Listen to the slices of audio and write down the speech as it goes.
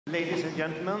Ladies and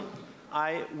gentlemen,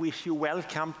 I wish you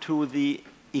welcome to the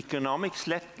economics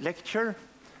lecture,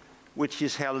 which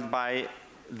is held by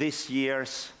this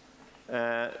year's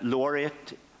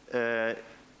laureate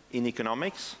in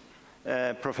economics,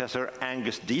 Professor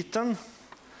Angus Deaton.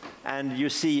 And you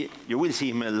will see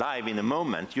him live in a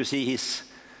moment. You see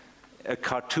a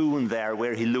cartoon there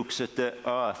where he looks at the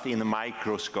Earth in a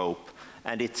microscope,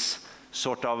 and it's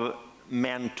sort of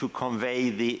meant to convey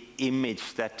the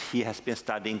image that he has been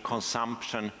studying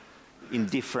consumption in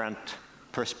different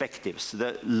perspectives.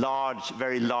 The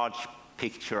very large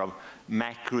picture of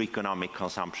macroeconomic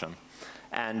consumption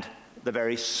and the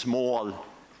very small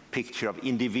picture of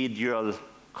individual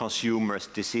consumers'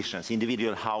 decisions,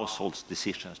 individual households'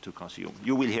 decisions to consume.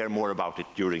 You will hear more about it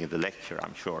during the lecture,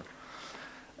 I'm sure.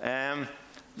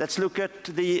 Let's look at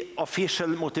the official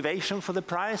motivation for the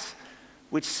prize,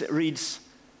 which reads,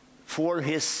 "For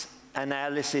his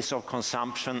analysis of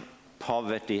consumption,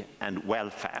 poverty, and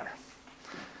welfare."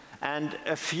 And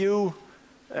a few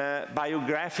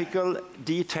biographical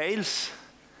details.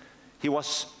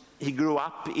 He grew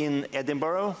up in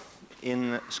Edinburgh,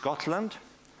 in Scotland,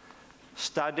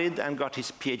 studied and got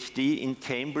his PhD in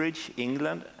Cambridge,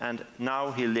 England, and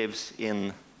now he lives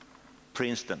in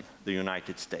Princeton, the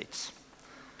United States.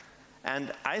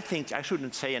 And I think I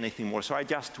shouldn't say anything more, so I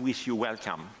just wish you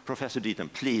welcome. Professor Deaton,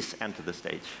 please enter the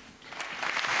stage.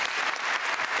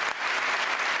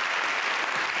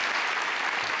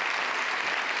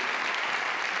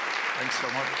 Thanks so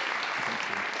much. Thank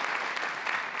you.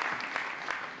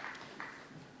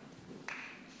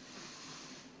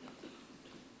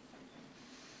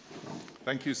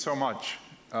 Thank you so much.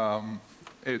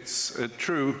 It's a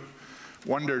true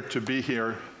wonder to be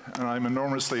here, and I'm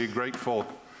enormously grateful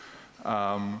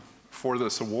for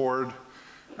this award.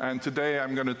 And today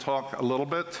I'm going to talk a little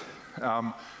bit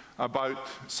about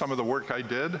some of the work I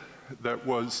did that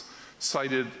was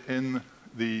cited in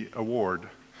the award.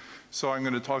 So I'm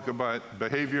going to talk about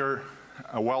behavior,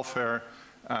 welfare,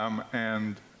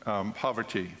 and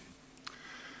poverty.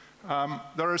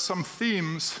 There are some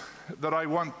themes that I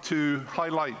want to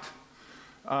highlight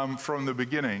from the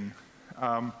beginning.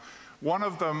 One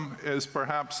of them is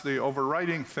perhaps the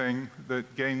overriding thing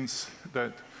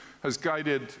that has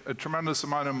guided a tremendous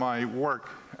amount of my work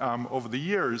over the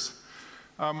years,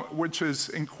 which is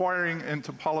inquiring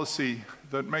into policy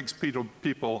that makes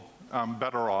people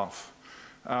better off,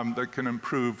 that can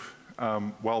improve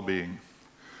well-being.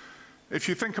 If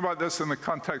you think about this in the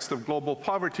context of global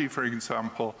poverty, for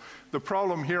example, the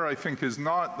problem here, I think, is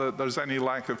not that there's any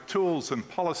lack of tools and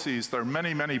policies. There are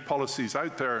many, many policies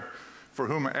out there for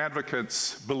whom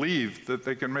advocates believe that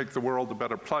they can make the world a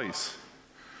better place.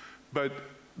 But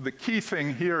the key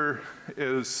thing here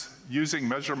is using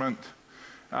measurement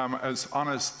as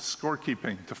honest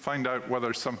scorekeeping to find out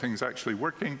whether something's actually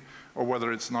working or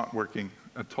whether it's not working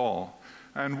at all.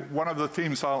 And one of the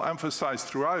themes I'll emphasize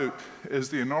throughout is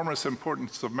the enormous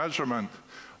importance of measurement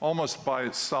almost by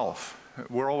itself.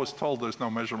 We're always told there's no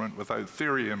measurement without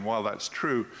theory, and while that's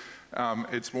true,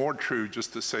 it's more true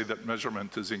just to say that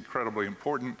measurement is incredibly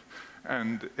important,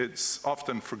 and it's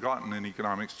often forgotten in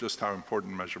economics just how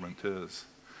important measurement is.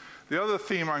 The other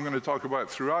theme I'm going to talk about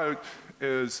throughout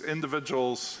is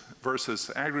individuals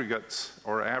versus aggregates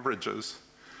or averages.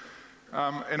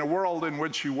 In a world in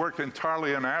which you work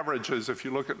entirely on averages, if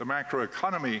you look at the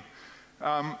macroeconomy,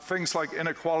 things like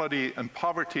inequality and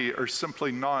poverty are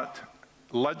simply not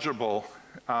legible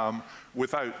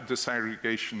without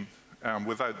disaggregation,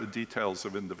 without the details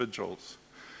of individuals.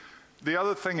 The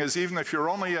other thing is, even if you're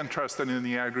only interested in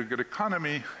the aggregate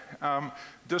economy,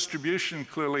 distribution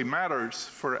clearly matters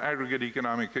for aggregate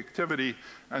economic activity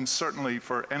and certainly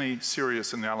for any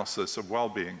serious analysis of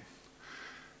well-being.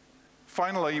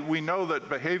 Finally, we know that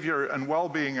behavior and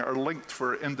well-being are linked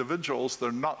for individuals.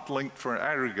 They're not linked for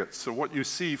aggregates. So what you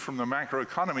see from the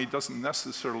macroeconomy doesn't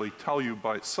necessarily tell you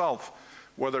by itself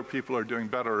whether people are doing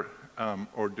better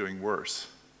or doing worse.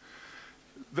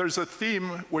 There's a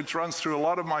theme which runs through a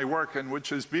lot of my work and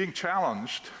which is being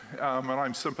challenged, and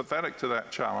I'm sympathetic to that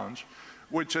challenge,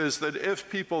 which is that if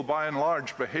people by and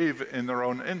large behave in their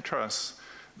own interests,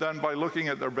 then by looking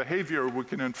at their behavior, we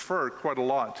can infer quite a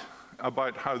lot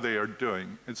about how they are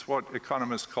doing. It's what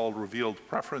economists call revealed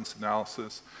preference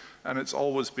analysis, and it's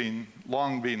always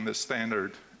long been the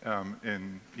standard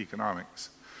in economics.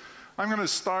 I'm going to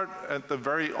start at the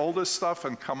very oldest stuff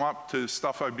and come up to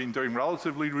stuff I've been doing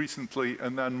relatively recently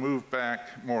and then move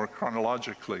back more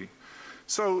chronologically.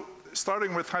 So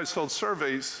starting with household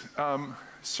surveys,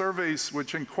 surveys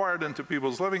which inquired into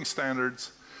people's living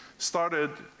standards started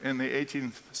in the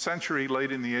 18th century,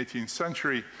 late in the 18th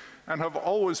century, and have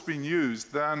always been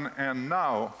used then and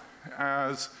now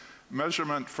as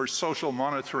measurement for social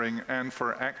monitoring and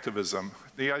for activism.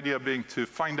 The idea being to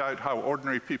find out how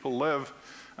ordinary people live,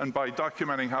 and by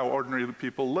documenting how ordinary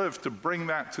people live, to bring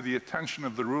that to the attention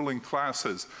of the ruling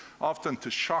classes, often to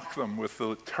shock them with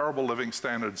the terrible living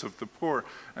standards of the poor,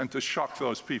 and to shock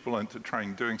those people into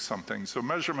trying doing something. So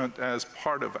measurement as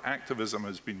part of activism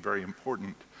has been very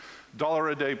important.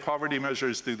 $1-a-day poverty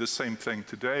measures do the same thing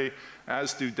today,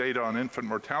 as do data on infant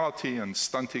mortality and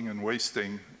stunting and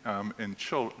wasting in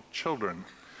children.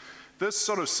 This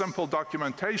sort of simple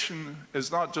documentation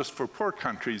is not just for poor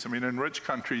countries. I mean, in rich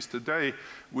countries today,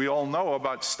 we all know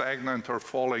about stagnant or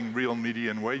falling real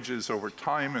median wages over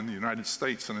time in the United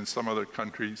States and in some other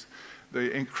countries.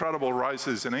 The incredible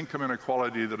rises in income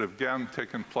inequality that have again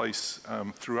taken place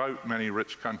throughout many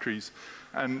rich countries,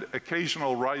 and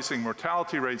occasional rising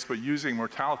mortality rates, but using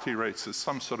mortality rates as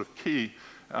some sort of key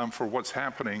for what's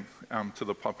happening to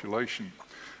the population.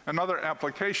 Another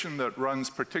application that runs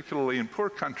particularly in poor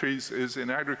countries is in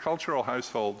agricultural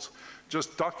households,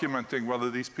 just documenting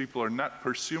whether these people are net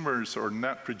consumers or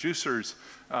net producers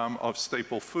of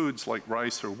staple foods like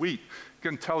rice or wheat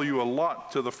can tell you a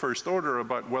lot to the first order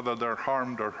about whether they're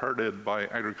harmed or hurted by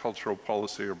agricultural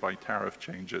policy or by tariff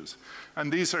changes.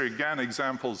 And these are, again,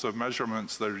 examples of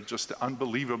measurements that are just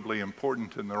unbelievably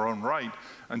important in their own right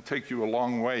and take you a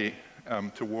long way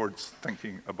towards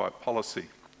thinking about policy.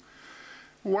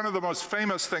 One of the most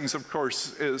famous things, of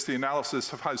course, is the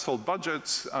analysis of household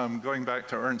budgets, going back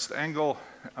to Ernst Engel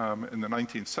in the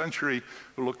 19th century,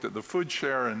 who looked at the food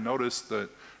share and noticed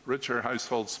that richer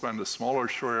households spend a smaller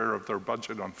share of their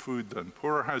budget on food than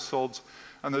poorer households.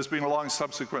 And there's been a long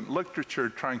subsequent literature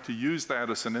trying to use that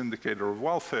as an indicator of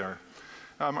welfare.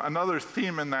 Another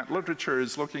theme in that literature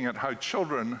is looking at how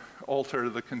children alter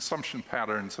the consumption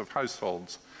patterns of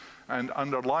households. And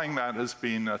underlying that has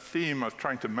been a theme of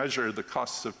trying to measure the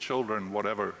costs of children,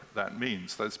 whatever that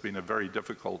means. That's been a very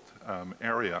difficult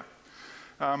area.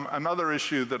 Another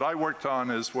issue that I worked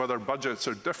on is whether budgets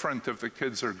are different if the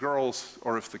kids are girls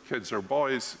or if the kids are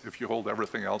boys, if you hold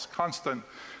everything else constant.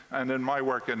 And in my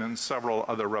work and in several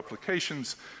other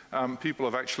replications, people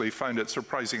have actually found it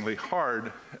surprisingly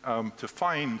hard to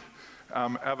find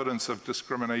evidence of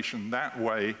discrimination that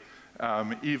way,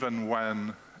 even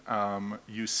when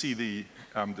you see the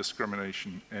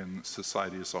discrimination in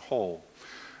society as a whole.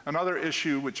 Another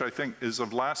issue which I think is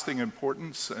of lasting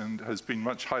importance and has been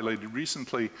much highlighted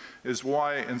recently is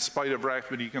why, in spite of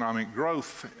rapid economic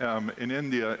growth in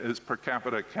India, is per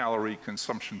capita calorie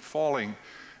consumption falling,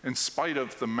 in spite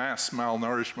of the mass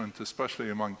malnourishment,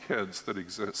 especially among kids, that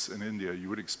exists in India. You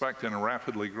would expect in a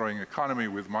rapidly growing economy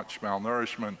with much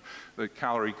malnourishment that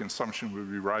calorie consumption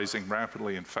would be rising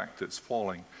rapidly. In fact, it's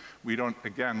falling. We don't,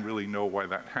 again, really know why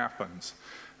that happens.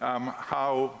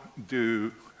 How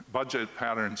do budget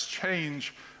patterns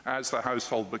change as the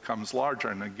household becomes larger?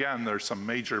 And again, there's some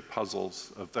major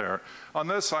puzzles there. On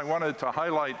this, I wanted to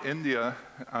highlight India.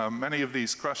 Many of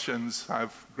these questions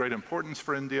have great importance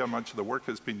for India. Much of the work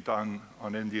has been done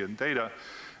on Indian data.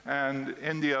 And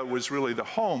India was really the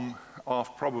home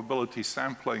of probability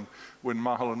sampling when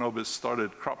Mahalanobis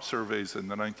started crop surveys in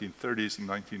the 1930s and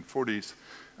 1940s.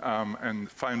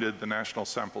 And founded the National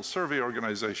Sample Survey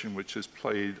Organization, which has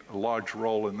played a large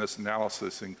role in this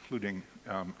analysis, including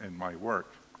in my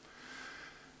work.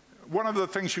 One of the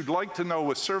things you'd like to know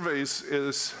with surveys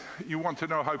is you want to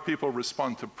know how people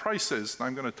respond to prices, and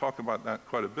I'm going to talk about that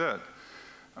quite a bit.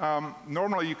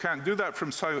 Normally you can't do that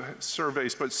from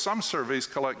surveys, but some surveys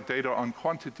collect data on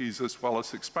quantities as well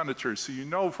as expenditures. So you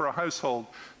know for a household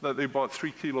that they bought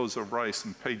 3 kilos of rice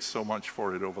and paid so much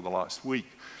for it over the last week.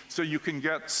 So you can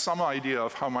get some idea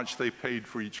of how much they paid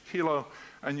for each kilo,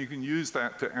 and you can use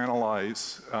that to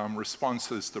analyze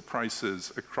responses to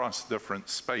prices across different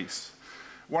space.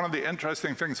 One of the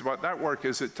interesting things about that work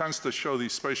is it tends to show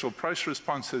these spatial price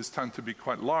responses tend to be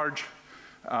quite large,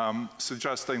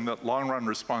 suggesting that long-run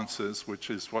responses, which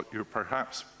is what you're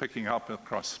perhaps picking up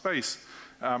across space,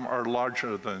 are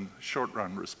larger than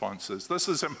short-run responses. This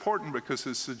is important because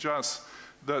it suggests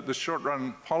that the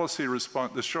short-run policy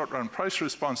response, the short-run price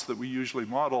response that we usually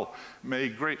model may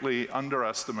greatly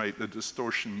underestimate the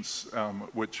distortions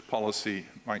which policy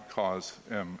might cause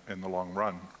in the long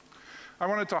run. I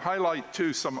wanted to highlight,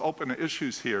 too, some open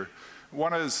issues here.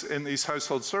 One is in these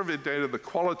household survey data, the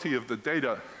quality of the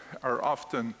data are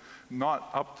often not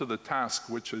up to the task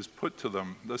which is put to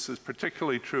them. This is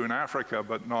particularly true in Africa,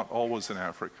 but not always in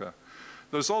Africa.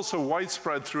 There's also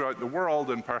widespread throughout the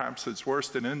world, and perhaps it's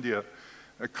worst in India,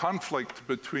 a conflict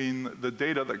between the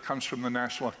data that comes from the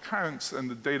national accounts and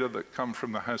the data that come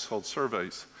from the household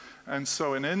surveys. And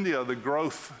so in India, the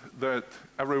growth that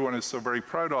everyone is so very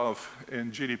proud of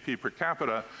in GDP per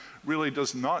capita really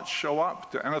does not show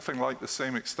up to anything like the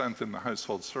same extent in the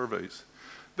household surveys.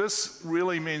 This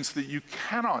really means that you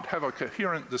cannot have a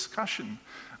coherent discussion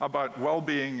about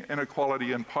well-being,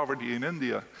 inequality, and poverty in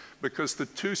India, because the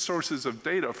two sources of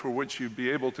data for which you'd be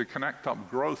able to connect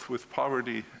up growth with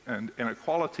poverty and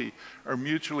inequality are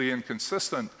mutually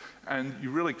inconsistent, and you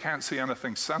really can't see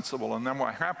anything sensible. And then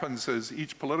what happens is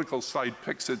each political side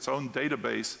picks its own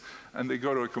database, and they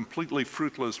go to a completely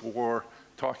fruitless war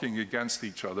talking against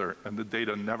each other, and the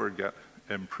data never get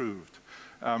improved.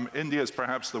 India is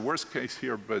perhaps the worst case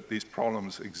here, but these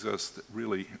problems exist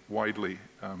really widely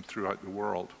throughout the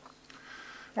world.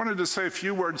 I wanted to say a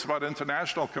few words about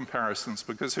international comparisons,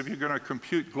 because if you're going to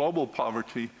compute global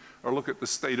poverty or look at the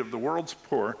state of the world's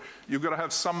poor, you've got to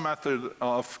have some method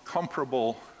of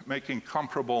making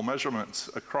comparable measurements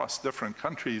across different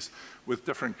countries with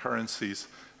different currencies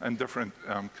and different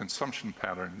consumption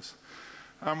patterns.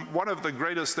 One of the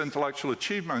greatest intellectual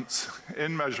achievements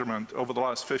in measurement over the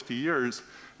last 50 years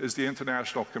is the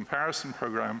International Comparison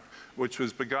Program, which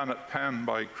was begun at Penn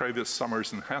by Kravis,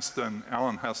 Summers, and Heston.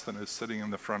 Alan Heston is sitting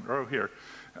in the front row here,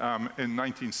 in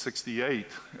 1968.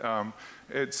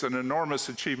 It's an enormous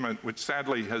achievement which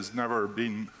sadly has never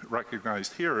been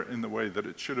recognized here in the way that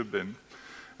it should have been.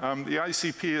 The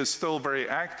ICP is still very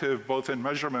active both in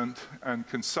measurement and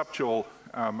conceptual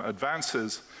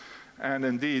advances. And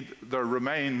indeed, there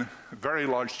remain very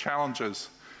large challenges.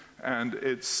 And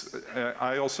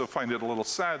I also find it a little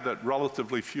sad that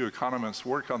relatively few economists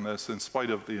work on this in spite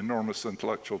of the enormous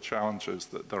intellectual challenges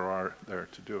that there are there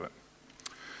to do it.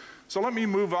 So let me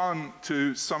move on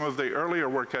to some of the earlier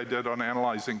work I did on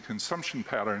analyzing consumption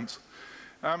patterns.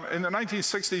 In the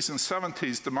 1960s and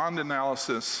 70s, demand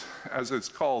analysis, as it's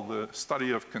called, the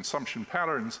study of consumption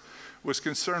patterns, was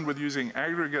concerned with using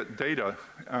aggregate data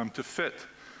to fit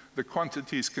the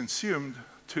quantities consumed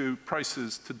to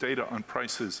prices, to data on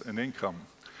prices and income.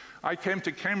 I came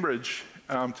to Cambridge,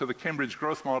 to the Cambridge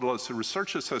Growth Model as a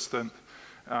research assistant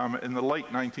in the late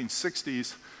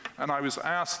 1960s, and I was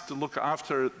asked to look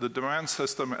after the demand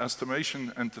system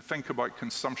estimation and to think about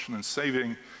consumption and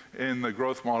saving in the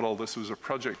growth model. This was a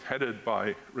project headed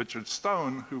by Richard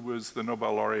Stone, who was the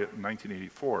Nobel Laureate in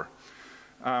 1984.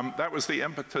 That was the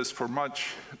impetus for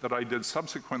much that I did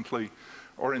subsequently.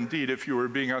 Or indeed, if you were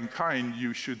being unkind,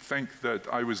 you should think that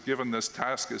I was given this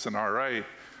task as an RA,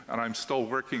 and I'm still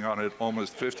working on it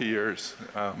almost 50 years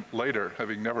later,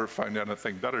 having never found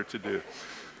anything better to do.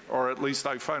 Or at least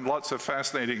I found lots of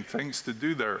fascinating things to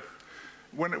do there.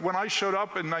 When I showed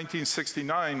up in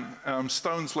 1969,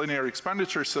 Stone's linear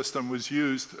expenditure system was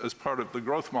used as part of the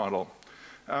growth model.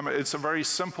 It's a very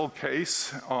simple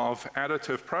case of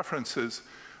additive preferences,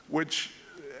 which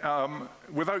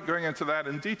without going into that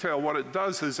in detail, what it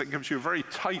does is it gives you a very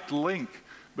tight link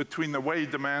between the way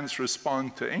demands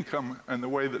respond to income and the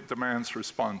way that demands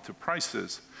respond to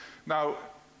prices. Now,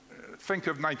 think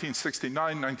of 1969,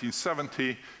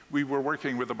 1970, we were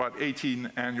working with about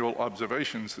 18 annual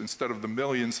observations instead of the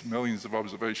millions and millions of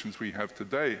observations we have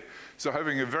today. So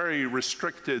having a very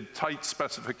restricted, tight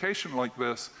specification like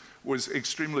this was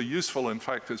extremely useful. In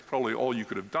fact, it's probably all you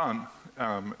could have done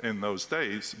in those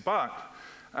days.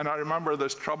 And I remember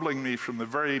this troubling me from the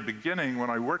very beginning when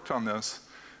I worked on this,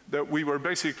 that we were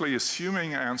basically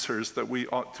assuming answers that we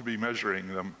ought to be measuring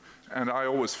them. And I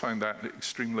always find that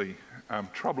extremely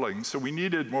troubling. So we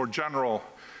needed more general,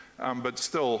 but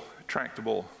still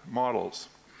tractable models.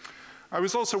 I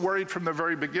was also worried from the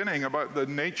very beginning about the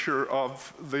nature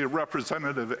of the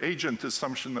representative agent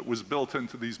assumption that was built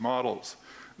into these models,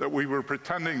 that we were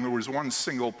pretending there was one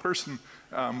single person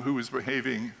who was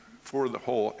behaving for the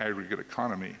whole aggregate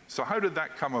economy. So how did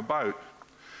that come about?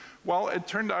 Well, it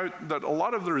turned out that a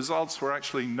lot of the results were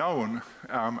actually known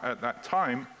at that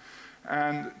time,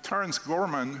 and Terence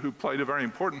Gorman, who played a very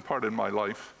important part in my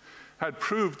life, had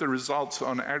proved the results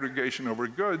on aggregation over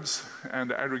goods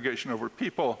and aggregation over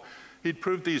people. He'd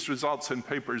proved these results in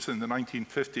papers in the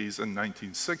 1950s and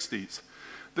 1960s.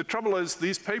 The trouble is,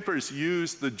 these papers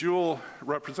use the dual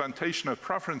representation of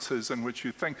preferences in which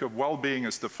you think of well-being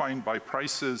as defined by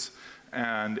prices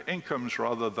and incomes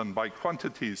rather than by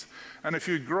quantities. And if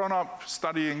you'd grown up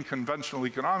studying conventional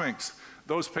economics,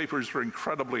 those papers were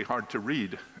incredibly hard to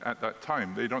read at that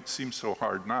time. They don't seem so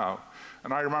hard now.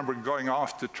 And I remember going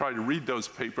off to try to read those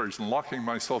papers and locking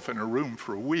myself in a room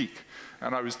for a week.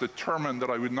 And I was determined that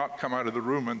I would not come out of the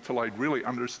room until I'd really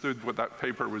understood what that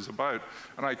paper was about.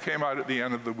 And I came out at the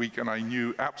end of the week and I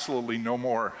knew absolutely no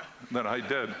more than I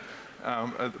did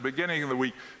at the beginning of the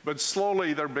week, but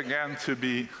slowly there began to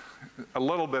be a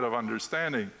little bit of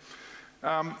understanding.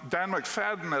 Dan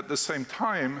McFadden at the same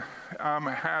time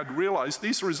had realized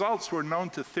these results were known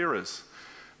to theorists,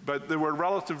 but there were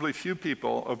relatively few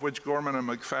people, of which Gorman and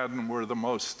McFadden were the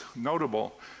most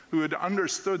notable, who had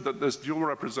understood that this dual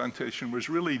representation was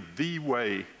really the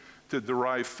way to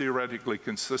derive theoretically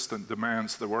consistent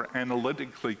demands that were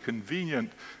analytically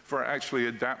convenient for actually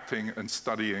adapting and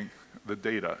studying the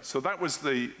data. So that was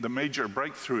the major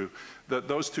breakthrough that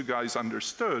those two guys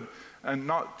understood, and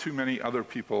not too many other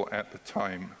people at the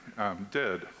time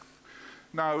did.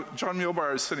 Now, John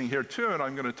Muehlbauer is sitting here too, and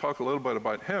I'm going to talk a little bit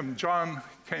about him. John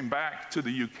came back to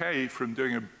the UK from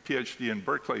doing a PhD in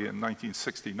Berkeley in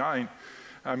 1969.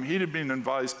 He'd have been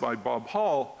advised by Bob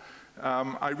Hall.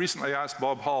 I recently asked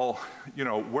Bob Hall, you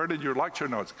know, where did your lecture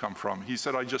notes come from? He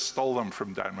said, I just stole them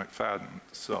from Dan McFadden.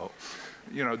 So,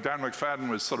 you know, Dan McFadden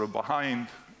was sort of behind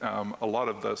a lot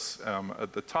of this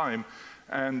at the time.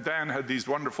 And Dan had these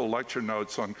wonderful lecture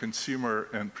notes on consumer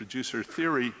and producer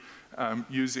theory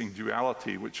using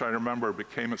duality, which I remember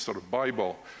became a sort of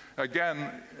Bible. Again,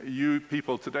 you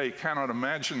people today cannot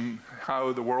imagine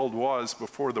how the world was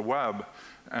before the web,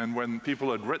 and when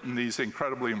people had written these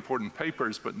incredibly important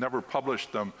papers but never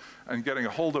published them, and getting a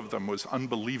hold of them was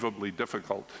unbelievably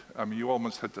difficult. I mean, you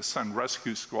almost had to send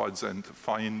rescue squads in to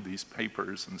find these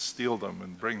papers and steal them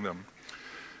and bring them.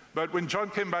 But when John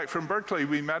came back from Berkeley,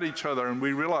 we met each other and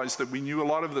we realized that we knew a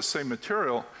lot of the same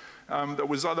material that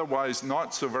was otherwise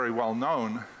not so very well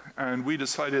known. And we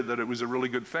decided that it was a really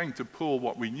good thing to pool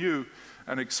what we knew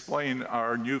and explain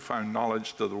our newfound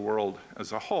knowledge to the world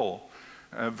as a whole.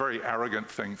 A very arrogant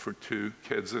thing for two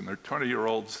kids in their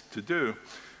 20-year-olds to do.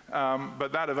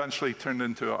 But that eventually turned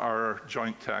into our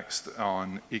joint text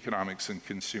on economics and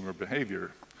consumer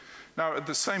behavior. Now, at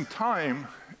the same time,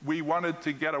 we wanted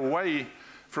to get away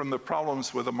from the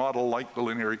problems with a model like the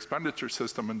linear expenditure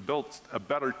system and built a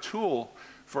better tool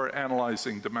for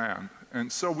analyzing demand. And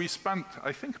so we spent,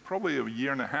 I think, probably a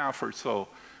year and a half or so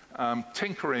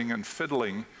tinkering and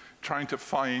fiddling, trying to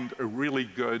find a really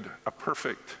good, a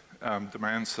perfect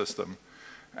demand system.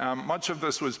 Much of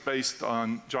this was based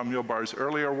on John Muehlbauer's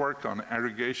earlier work on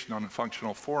aggregation on a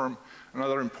functional form.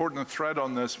 Another important thread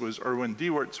on this was Erwin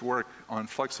Diewert's work on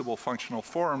flexible functional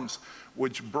forms,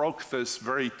 which broke this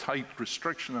very tight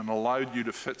restriction and allowed you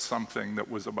to fit something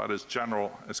that was about as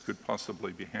general as could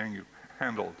possibly be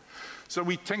handled. So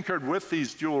we tinkered with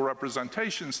these dual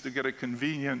representations to get a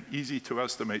convenient, easy to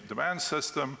estimate demand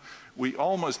system. We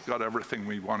almost got everything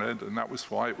we wanted, and that was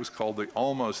why it was called the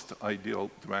almost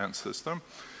ideal demand system.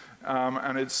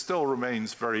 And it still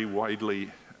remains very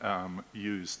widely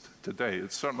used today.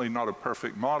 It's certainly not a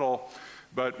perfect model,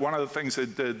 but one of the things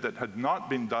it did that had not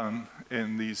been done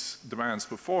in these demands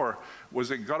before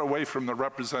was it got away from the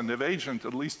representative agent,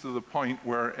 at least to the point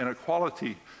where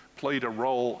inequality played a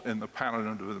role in the pattern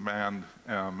of demand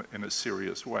in a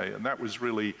serious way. And that was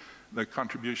really the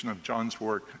contribution of John's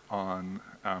work on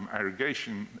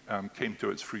aggregation came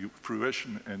to its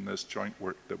fruition in this joint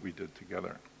work that we did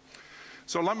together.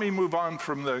 So let me move on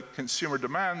from the consumer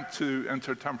demand to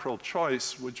intertemporal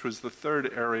choice, which was the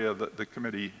third area that the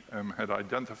committee had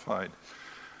identified.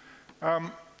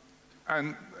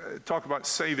 And talk about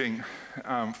saving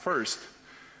first.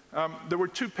 There were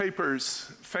two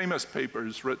papers, famous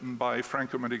papers, written by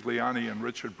Franco Modigliani and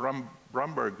Richard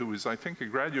Brumberg, who was, I think, a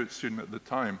graduate student at the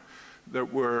time,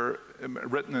 that were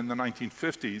written in the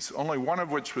 1950s, only one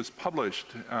of which was published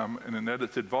in an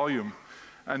edited volume,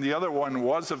 and the other one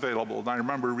was available. And I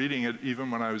remember reading it even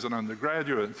when I was an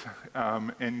undergraduate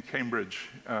in Cambridge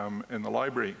in the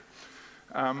library.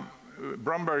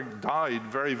 Brumberg died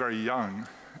very, very young,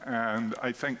 and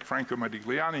I think Franco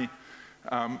Modigliani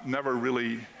never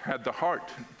really had the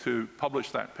heart to publish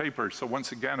that paper, so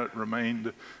once again it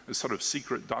remained a sort of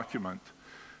secret document.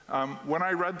 When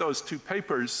I read those two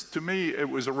papers, to me it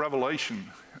was a revelation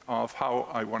of how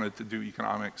I wanted to do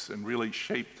economics and really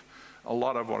shaped a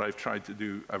lot of what I've tried to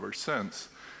do ever since.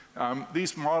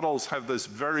 These models have this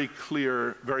very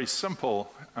clear, very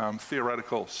simple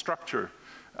theoretical structure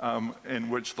in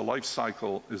which the life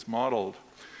cycle is modeled.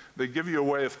 They give you a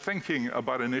way of thinking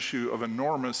about an issue of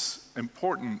enormous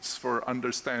importance for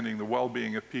understanding the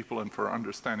well-being of people and for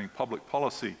understanding public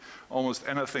policy. Almost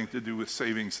anything to do with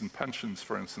savings and pensions,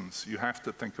 for instance, you have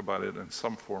to think about it in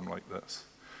some form like this.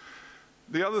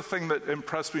 The other thing that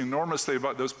impressed me enormously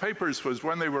about those papers was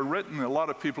when they were written, a lot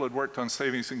of people had worked on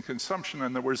savings and consumption,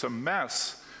 and there was a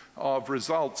mess of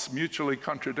results, mutually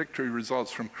contradictory results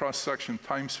from cross-section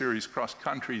time series, cross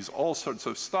countries, all sorts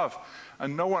of stuff,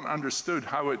 and no one understood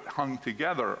how it hung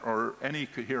together or any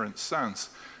coherent sense.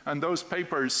 And those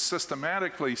papers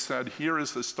systematically said, here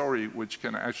is the story which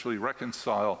can actually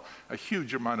reconcile a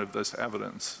huge amount of this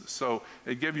evidence. So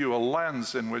it gave you a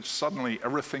lens in which suddenly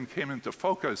everything came into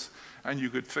focus and you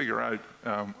could figure out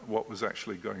what was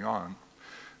actually going on.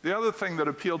 The other thing that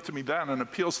appealed to me then and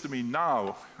appeals to me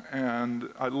now, and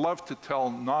I love to tell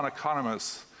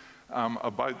non-economists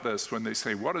about this when they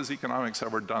say, what has economics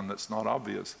ever done that's not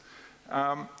obvious?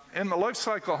 In the life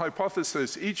cycle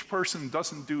hypothesis, each person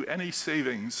doesn't do any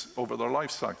savings over their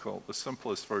life cycle, the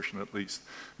simplest version at least,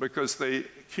 because they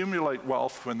accumulate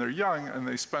wealth when they're young and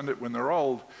they spend it when they're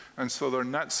old, and so their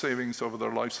net savings over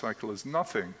their life cycle is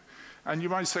nothing. And you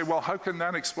might say, well, how can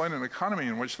that explain an economy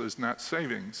in which there's net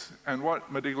savings? And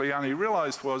what Modigliani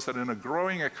realized was that in a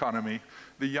growing economy,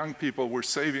 the young people were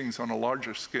savings on a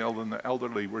larger scale than the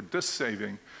elderly were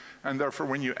dissaving. And therefore,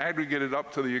 when you aggregate it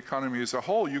up to the economy as a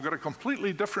whole, you get a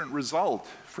completely different result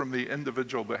from the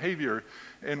individual behavior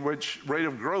in which rate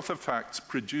of growth effects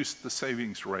produce the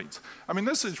savings rates. I mean,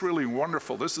 this is really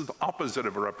wonderful. This is the opposite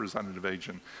of a representative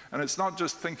agent. And it's not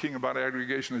just thinking about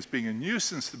aggregation as being a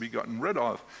nuisance to be gotten rid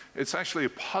of. It's actually a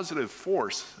positive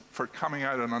force for coming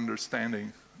out and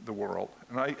understanding the world.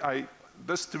 And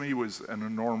this, to me, was an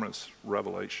enormous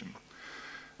revelation.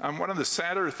 One of the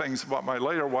sadder things about my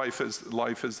later life is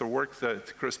the work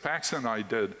that Chris Paxson and I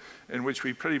did, in which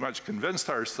we pretty much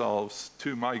convinced ourselves,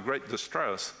 to my great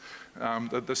distress,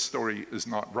 that this story is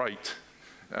not right,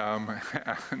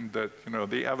 and that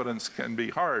the evidence can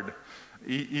be hard,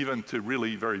 even to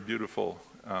really very beautiful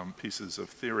pieces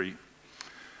of theory.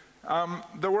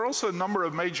 There were also a number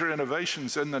of major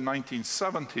innovations in the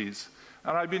 1970s.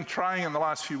 And I've been trying in the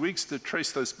last few weeks to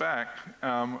trace this back,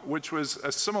 which was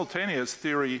a simultaneous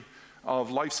theory of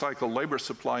life cycle labor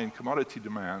supply and commodity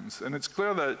demands. And it's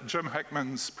clear that Jim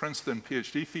Heckman's Princeton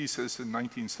PhD thesis in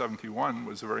 1971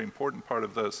 was a very important part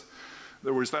of this.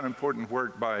 There was then important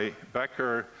work by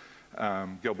Becker,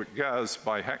 Gilbert Guez,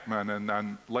 by Heckman, and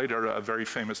then later a very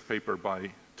famous paper by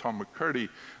Tom McCurdy.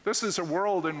 This is a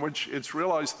world in which it's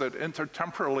realized that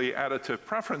intertemporally additive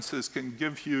preferences can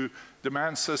give you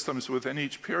demand systems within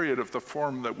each period of the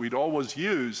form that we'd always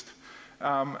used,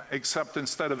 except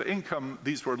instead of income,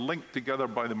 these were linked together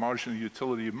by the marginal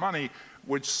utility of money,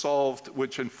 which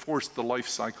enforced the life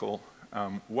cycle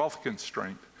wealth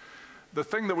constraint. The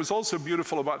thing that was also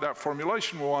beautiful about that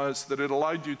formulation was that it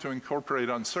allowed you to incorporate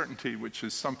uncertainty, which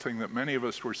is something that many of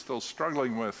us were still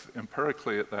struggling with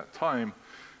empirically at that time.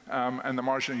 And the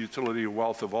marginal utility of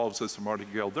wealth evolves as a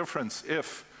martingale difference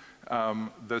if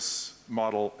this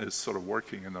model is sort of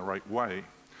working in the right way.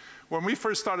 When we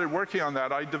first started working on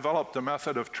that, I developed a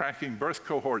method of tracking birth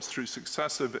cohorts through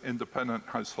successive independent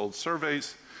household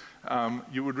surveys.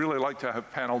 You would really like to have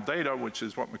panel data, which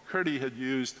is what McCurdy had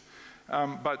used.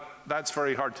 But that's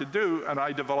very hard to do, and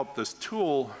I developed this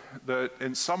tool that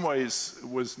in some ways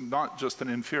was not just an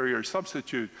inferior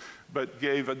substitute, but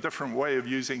gave a different way of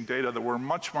using data that were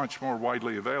much, much more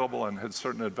widely available and had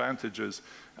certain advantages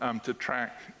to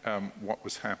track what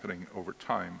was happening over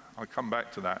time. I'll come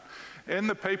back to that. In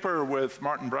the paper with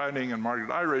Martin Browning and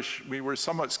Margaret Irish, we were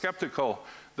somewhat skeptical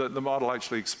that the model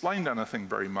actually explained anything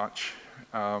very much.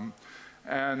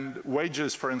 And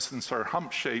wages, for instance, are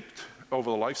hump-shaped over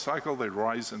the life cycle. They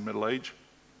rise in middle age.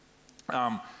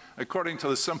 According to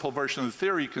the simple version of the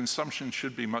theory, consumption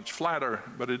should be much flatter,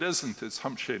 but it isn't. It's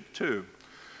hump-shaped too.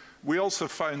 We also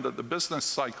found that the business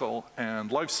cycle and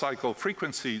life cycle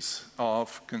frequencies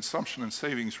of consumption and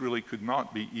savings really could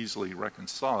not be easily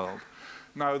reconciled.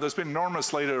 Now, there's been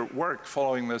enormous later work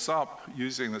following this up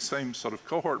using the same sort of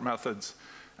cohort methods,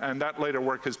 and that later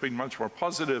work has been much more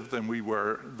positive than we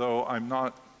were, though I'm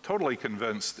not totally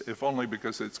convinced, if only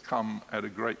because it's come at a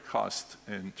great cost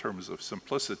in terms of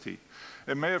simplicity.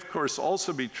 It may, of course,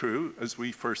 also be true, as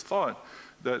we first thought,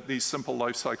 that these simple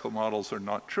life cycle models are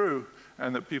not true,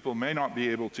 and that people may not be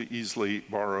able to easily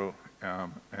borrow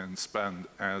and spend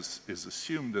as is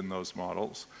assumed in those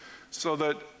models. So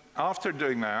that after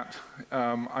doing that,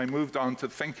 I moved on to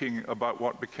thinking about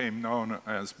what became known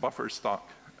as buffer stock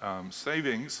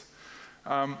savings.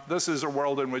 This is a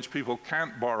world in which people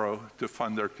can't borrow to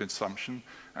fund their consumption,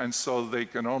 and so they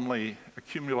can only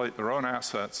accumulate their own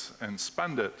assets and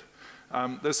spend it.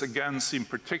 This again seemed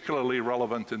particularly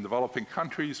relevant in developing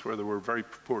countries where there were very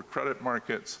poor credit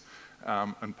markets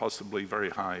and possibly very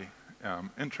high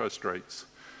interest rates.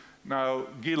 Now,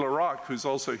 Guy Laroque, who's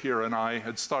also here, and I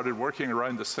had started working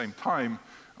around the same time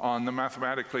on the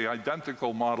mathematically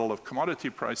identical model of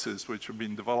commodity prices, which had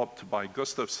been developed by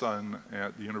Gustafson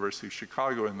at the University of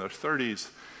Chicago in their 30s.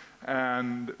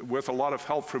 And with a lot of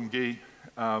help from Guy,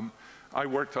 I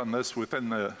worked on this within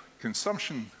the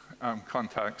consumption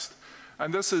context.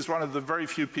 And this is one of the very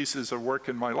few pieces of work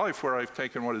in my life where I've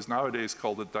taken what is nowadays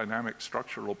called a dynamic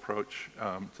structural approach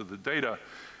to the data.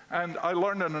 And I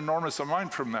learned an enormous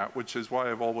amount from that, which is why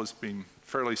I've always been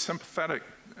fairly sympathetic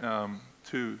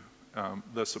to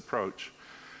this approach.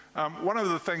 One of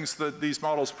the things that these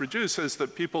models produce is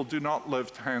that people do not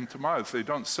live hand to mouth. They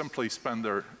don't simply spend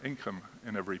their income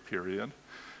in every period.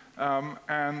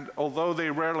 And although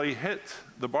they rarely hit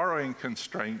the borrowing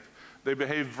constraint, they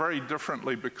behave very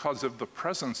differently because of the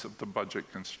presence of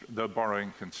the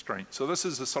borrowing constraint. So this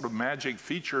is a sort of magic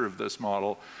feature of this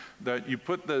model, that you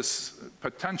put this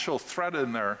potential threat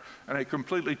in there and it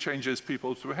completely changes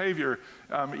people's behavior,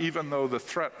 even though the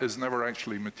threat is never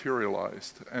actually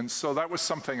materialized. And so that was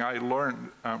something I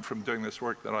learned from doing this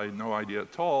work that I had no idea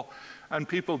at all. And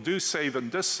people do save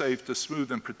and dissave to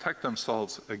smooth and protect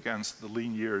themselves against the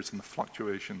lean years and the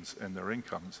fluctuations in their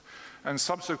incomes. And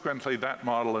subsequently, that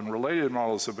model and related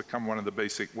models have become one of the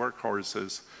basic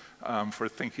workhorses for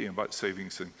thinking about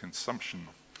savings and consumption.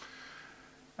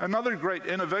 Another great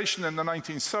innovation in the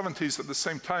 1970s at the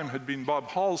same time had been Bob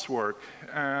Hall's work.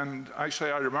 And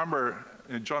actually, I remember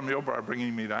John Milbar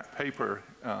bringing me that paper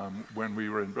when we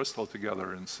were in Bristol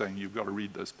together and saying, you've got to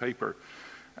read this paper.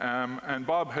 And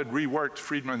Bob had reworked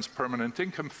Friedman's permanent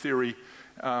income theory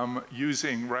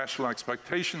using rational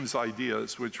expectations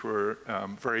ideas, which were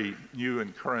very new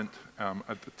and current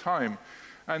at the time.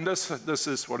 And this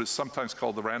is what is sometimes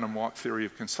called the random walk theory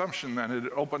of consumption, and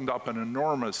it opened up an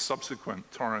enormous subsequent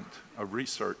torrent of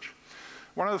research.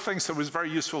 One of the things that was very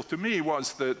useful to me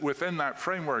was that within that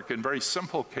framework, in very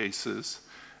simple cases,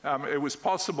 it was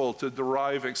possible to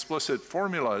derive explicit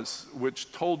formulas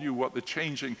which told you what the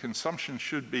change in consumption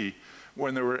should be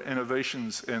when there were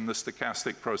innovations in the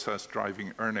stochastic process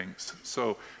driving earnings.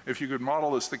 So if you could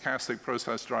model the stochastic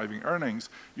process driving earnings,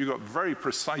 you got very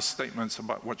precise statements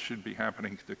about what should be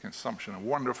happening to consumption, a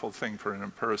wonderful thing for an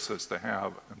empiricist to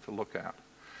have and to look at.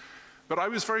 But I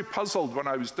was very puzzled when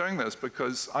I was doing this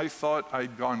because I thought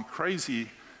I'd gone crazy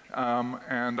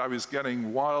and I was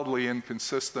getting wildly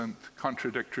inconsistent,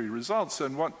 contradictory results.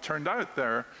 And what turned out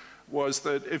there was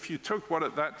that if you took what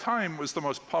at that time was the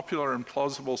most popular and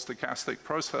plausible stochastic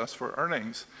process for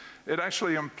earnings, it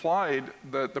actually implied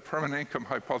that the permanent income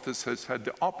hypothesis had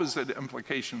the opposite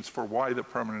implications for why the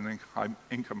permanent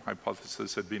income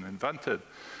hypothesis had been invented,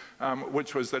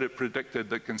 which was that it predicted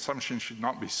that consumption should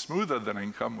not be smoother than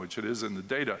income, which it is in the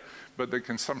data, but that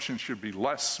consumption should be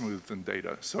less smooth than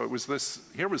data. So it was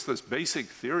here was this basic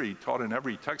theory taught in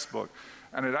every textbook,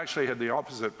 and it actually had the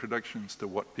opposite predictions to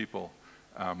what people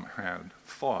had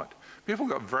thought. People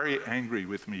got very angry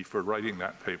with me for writing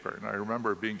that paper, and I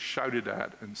remember being shouted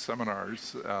at in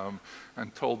seminars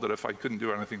and told that if I couldn't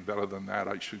do anything better than that,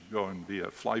 I should go and be a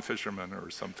fly fisherman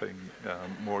or something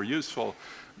more useful.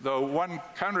 Though one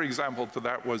counterexample to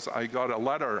that was I got a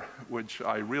letter, which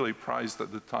I really prized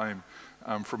at the time,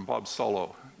 from Bob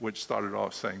Solow, which started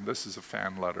off saying, this is a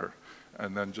fan letter,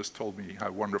 and then just told me how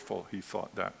wonderful he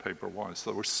thought that paper was.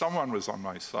 So someone was on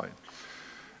my side.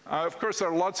 Of course, there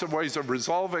are lots of ways of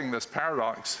resolving this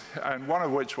paradox, and one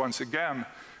of which, once again,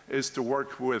 is to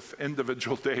work with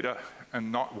individual data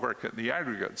and not work at the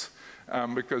aggregates.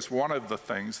 Because one of the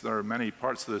things, there are many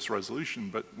parts of this resolution,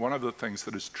 but one of the things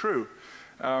that is true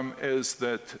is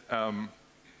that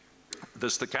the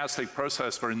stochastic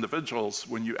process for individuals,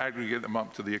 when you aggregate them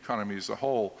up to the economy as a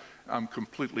whole,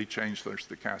 completely change their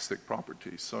stochastic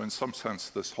properties. So in some sense,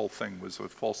 this whole thing was a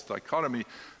false dichotomy,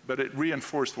 but it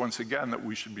reinforced once again that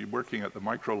we should be working at the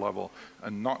micro level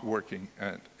and not working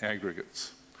at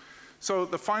aggregates. So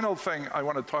the final thing I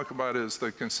want to talk about is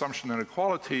the consumption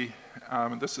inequality.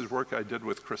 This is work I did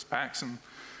with Chris Paxson.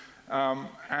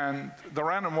 And the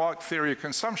random walk theory of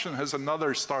consumption has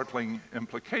another startling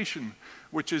implication,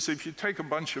 which is if you take a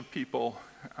bunch of people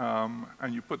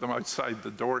and you put them outside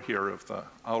the door here of the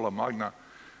aula magna,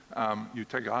 you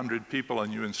take 100 people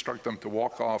and you instruct them to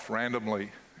walk off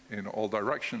randomly in all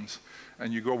directions,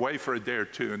 and you go away for a day or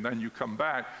two, and then you come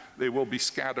back, they will be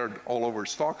scattered all over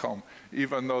Stockholm,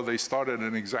 even though they started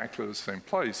in exactly the same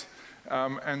place.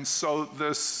 And so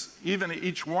even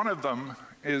each one of them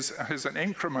has an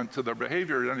increment to their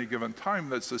behavior at any given time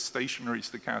that's a stationary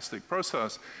stochastic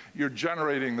process. You're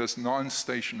generating this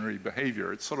non-stationary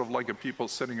behavior. It's sort of like people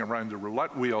sitting around a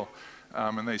roulette wheel,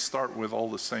 and they start with all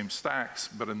the same stacks,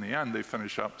 but in the end they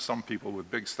finish up, some people with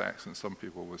big stacks and some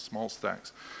people with small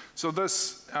stacks. So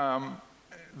this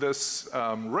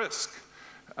risk,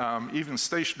 even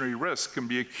stationary risk, can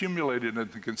be accumulated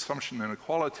into consumption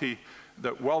inequality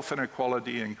that wealth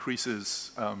inequality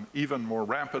increases even more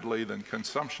rapidly than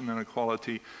consumption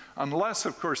inequality, unless,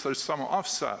 of course, there's some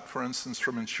offset, for instance,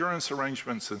 from insurance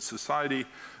arrangements in society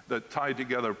that tie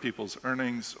together people's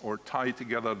earnings or tie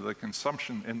together the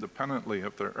consumption independently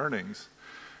of their earnings.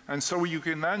 And so you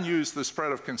can then use the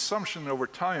spread of consumption over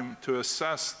time to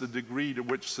assess the degree to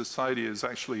which society is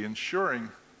actually insuring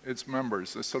its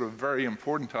members. A sort of very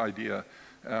important idea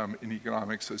in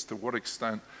economics as to what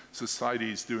extent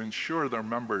societies do insure their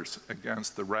members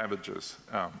against the ravages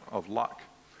of luck.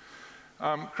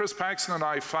 Chris Paxson and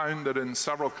I found that in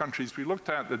several countries we looked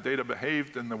at, the data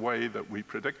behaved in the way that we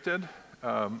predicted,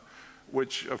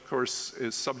 which of course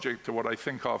is subject to what I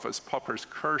think of as Popper's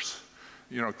curse.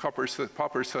 You know,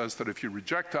 Popper says that if you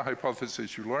reject a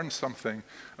hypothesis, you learn something.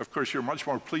 Of course, you're much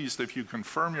more pleased if you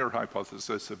confirm your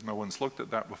hypothesis, if no one's looked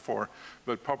at that before.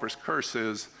 But Popper's curse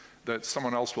is that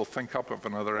someone else will think up of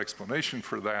another explanation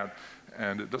for that,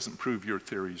 and it doesn't prove your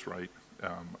theories right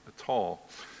at all.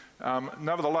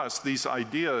 Nevertheless, these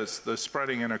ideas, the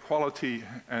spreading inequality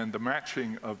and the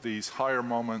matching of these higher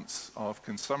moments of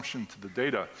consumption to the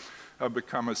data, have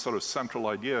become a sort of central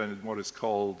idea in what is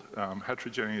called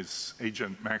heterogeneous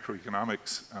agent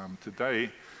macroeconomics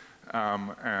today.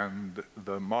 And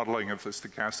the modeling of the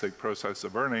stochastic process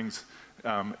of earnings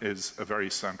is a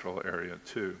very central area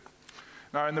too.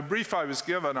 Now, in the brief I was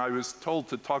given, I was told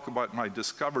to talk about my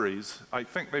discoveries. I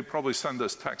think they probably send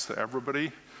this text to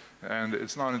everybody, and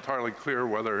it's not entirely clear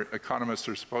whether economists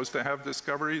are supposed to have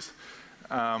discoveries.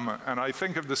 And I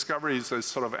think of discoveries as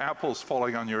sort of apples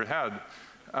falling on your head.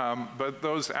 But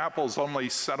those apples only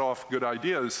set off good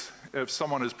ideas if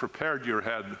someone has prepared your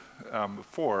head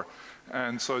before.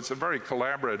 And so it's a very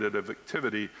collaborative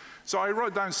activity. So I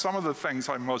wrote down some of the things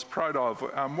I'm most proud of.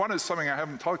 One is something I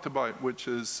haven't talked about, which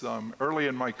is early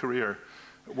in my career,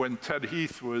 when Ted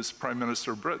Heath was Prime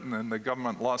Minister of Britain and the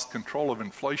government lost control of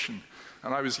inflation.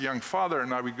 And I was a young father,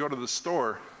 and I would go to the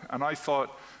store, and I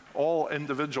thought all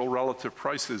individual relative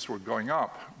prices were going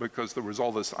up because there was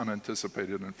all this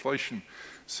unanticipated inflation.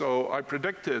 So I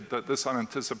predicted that this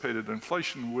unanticipated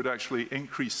inflation would actually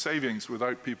increase savings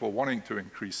without people wanting to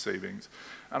increase savings.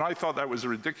 And I thought that was a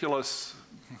ridiculous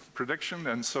prediction,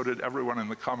 and so did everyone in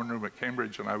the common room at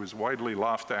Cambridge, and I was widely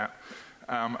laughed at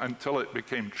until it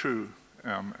became true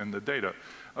in the data.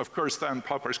 Of course, then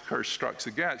Popper's curse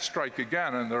strike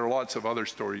again, and there are lots of other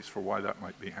stories for why that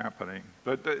might be happening.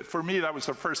 But for me, that was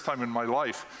the first time in my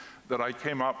life that I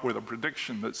came up with a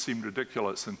prediction that seemed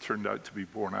ridiculous and turned out to be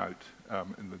borne out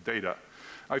in the data.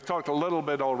 I've talked a little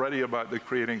bit already about the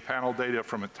creating panel data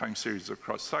from a time series of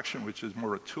cross-section, which is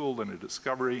more a tool than a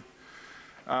discovery.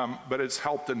 But it's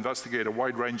helped investigate a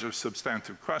wide range of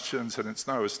substantive questions, and it's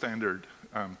now a standard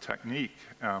technique,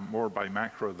 more by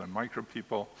macro than micro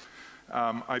people.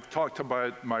 I've talked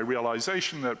about my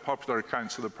realization that popular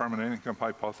accounts of the permanent income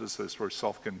hypothesis were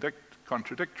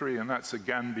self-contradictory, and that's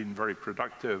again been very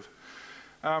productive.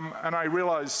 And I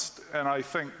realized, and I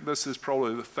think this is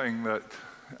probably the thing that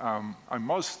I'm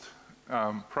most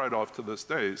proud of to this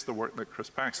day, is the work that Chris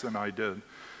Paxson and I did,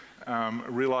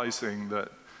 realizing that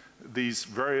these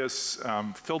various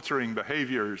filtering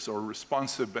behaviors or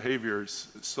responsive behaviors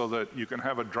so that you can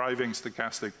have a driving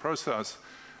stochastic process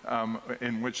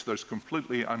in which there's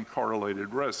completely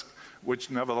uncorrelated risk, which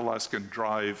nevertheless can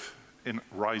drive in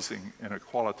rising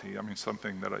inequality. I mean,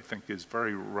 something that I think is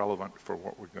very relevant for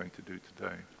what we're going to do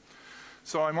today.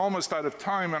 So I'm almost out of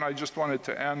time, and I just wanted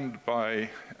to end by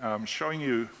showing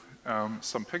you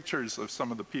some pictures of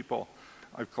some of the people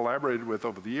I've collaborated with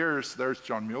over the years. There's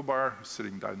John Muhlbauer, who's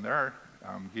sitting down there,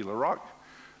 Guy Laroque,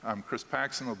 Chris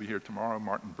Paxson will be here tomorrow,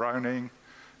 Martin Browning.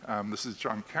 This is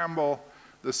John Campbell.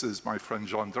 This is my friend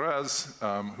Jean Drez,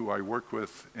 who I work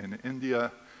with in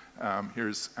India.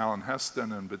 Here's Alan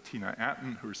Heston and Bettina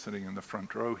Atten, who are sitting in the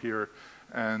front row here.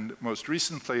 And most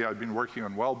recently, I've been working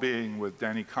on well-being with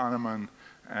Danny Kahneman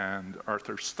and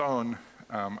Arthur Stone,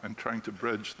 and trying to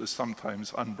bridge the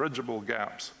sometimes unbridgeable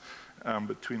gaps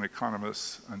between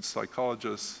economists and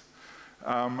psychologists.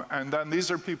 And then these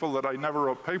are people that I never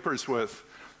wrote papers with,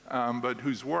 but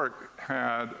whose work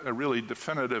had a really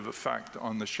definitive effect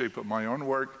on the shape of my own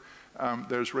work.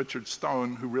 There's Richard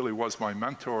Stone, who really was my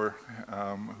mentor,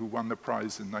 who won the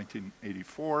prize in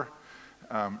 1984.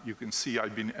 You can see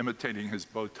I've been imitating his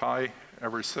bow tie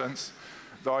ever since,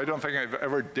 though I don't think I've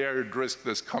ever dared risk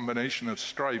this combination of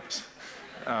stripes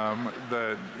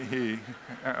that he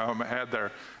had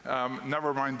there.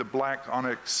 Never mind the black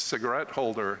onyx cigarette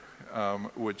holder,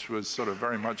 which was sort of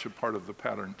very much a part of the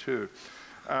pattern too.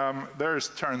 There's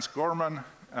Terence Gorman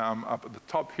up at the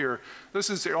top here. This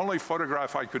is the only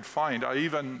photograph I could find. I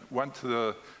even went to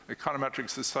the Econometric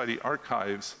Society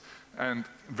archives And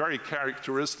very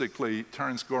characteristically,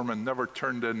 Terence Gorman never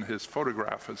turned in his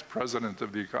photograph as president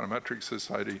of the Econometric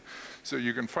Society. So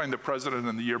you can find the president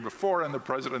in the year before and the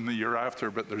president in the year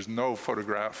after, but there's no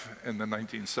photograph in the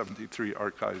 1973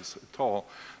 archives at all.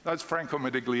 That's Franco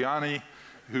Modigliani,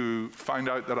 who found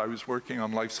out that I was working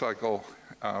on life cycle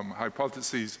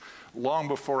hypotheses long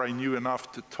before I knew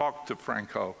enough to talk to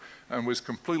Franco, and was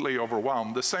completely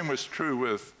overwhelmed. The same was true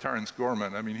with Terence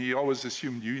Gorman. I mean, he always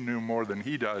assumed you knew more than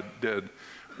he did,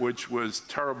 which was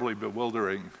terribly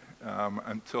bewildering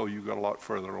until you got a lot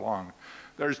further along.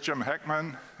 There's Jim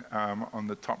Heckman on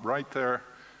the top right there,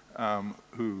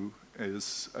 who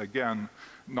is, again,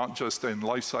 not just in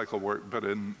life cycle work, but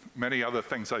in many other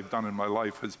things I've done in my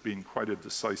life, has been quite a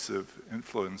decisive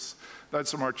influence.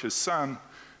 That's Amartya's son,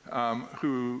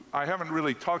 who I haven't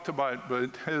really talked about, but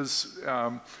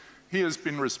he has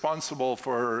been responsible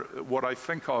for what I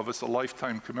think of as a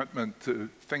lifetime commitment to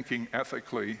thinking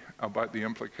ethically about the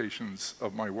implications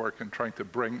of my work and trying to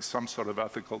bring some sort of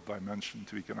ethical dimension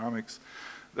to economics.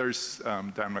 There's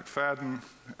Dan McFadden,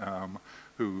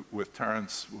 who, with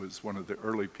Terence, was one of the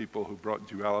early people who brought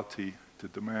duality to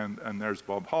demand. And there's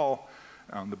Bob Hall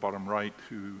on the bottom right,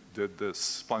 who did this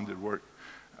splendid work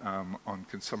on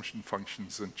consumption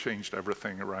functions and changed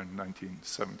everything around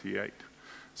 1978.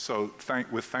 So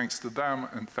with thanks to them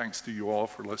and thanks to you all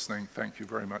for listening, thank you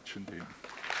very much indeed.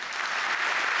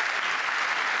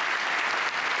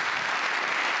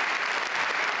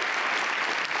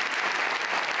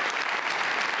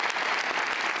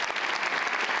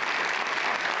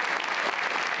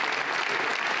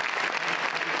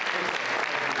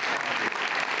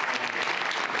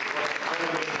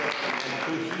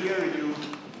 To hear you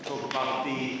talk about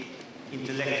the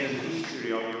intellectual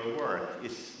history of your work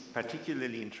is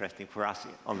particularly interesting for us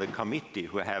on the committee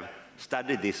who have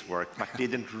studied this work but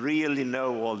didn't really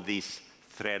know all these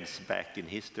threads back in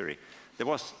history. There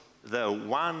was the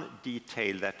one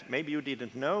detail that maybe you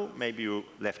didn't know, maybe you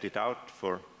left it out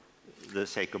for the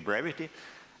sake of brevity,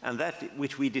 and that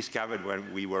which we discovered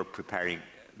when we were preparing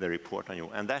the report on you,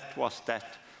 and that was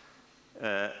that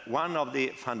one of the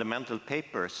fundamental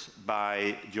papers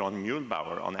by John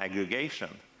Muehlbauer on aggregation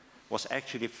was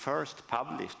actually first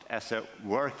published as a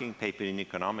working paper in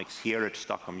economics here at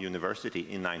Stockholm University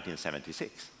in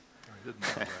 1976. I didn't know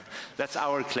that. That's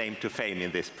our claim to fame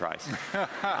in this prize.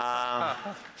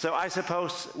 So I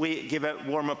suppose we give a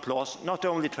warm applause not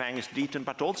only to Angus Deaton,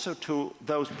 but also to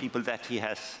those people that he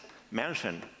has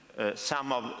mentioned,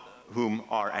 some of whom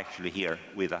are actually here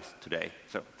with us today.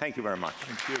 So thank you very much.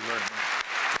 Thank you very much.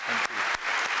 Thank you.